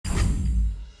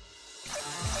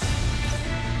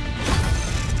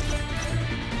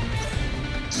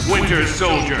Winter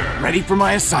Soldier. Ready for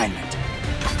my assignment.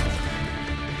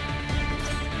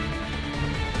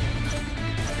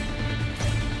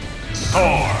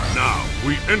 Thor. Now,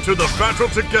 we enter the battle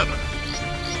together.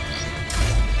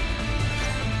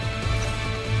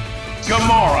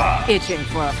 Gamora. Itching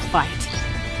for a fight.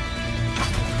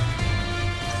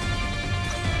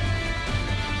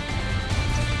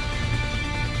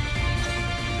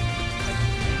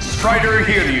 Strider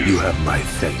Hiryu. You have my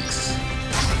thanks.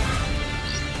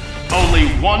 Only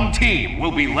one team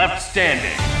will be left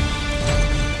standing.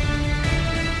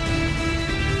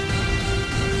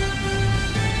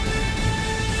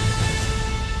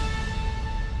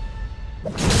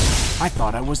 I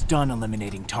thought I was done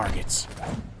eliminating targets.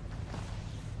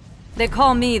 They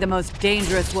call me the most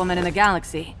dangerous woman in the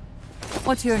galaxy.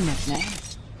 What's your nickname?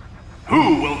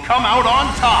 Who will come out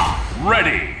on top?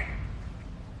 Ready.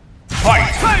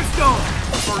 Fight! Time stone!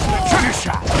 Trigger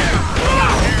shot! Air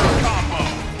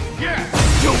combo! Yeah!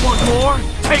 You want more?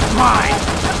 Take mine!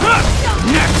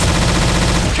 Next!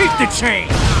 Keep the chain!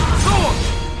 Sword!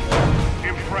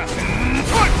 Impressive!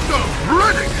 Fight them!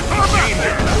 Ready!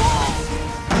 Danger!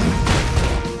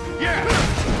 Yeah!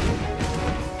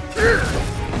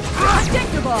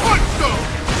 Predictable! Fight them!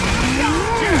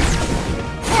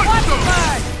 Fight them!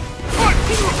 Fight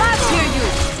them! Let's hear you!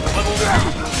 Level 2!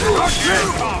 Air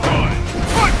combo!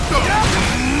 Fight them!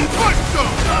 Fight them!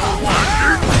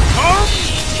 Come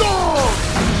storm!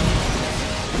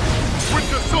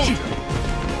 Winter Soldier!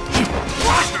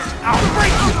 I'll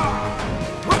break you!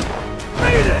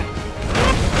 Beat it!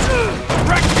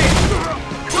 Wreck it!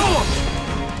 Storm!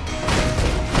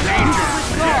 Danger!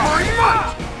 My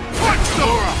might! Fight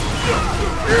them!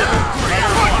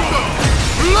 Fight them!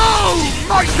 Blow,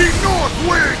 mighty North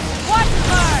Wind! What's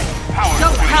mine? Power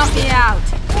Don't swing. count me out!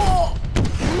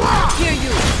 Hear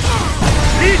you!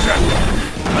 Egypt!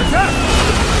 Attack!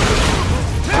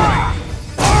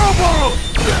 Horrible!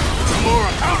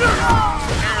 Gamora counter!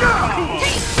 Air combo!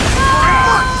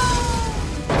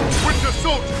 Winter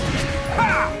Soldier! Ha!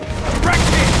 Wreck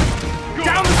it!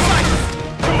 Down the sights!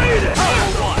 Beat it! Power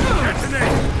one!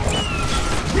 Detonate!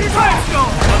 Time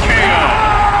stone! KO!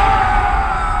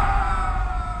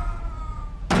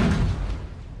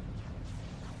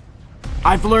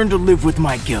 I've learned to live with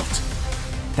my guilt.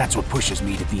 That's what pushes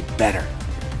me to be better.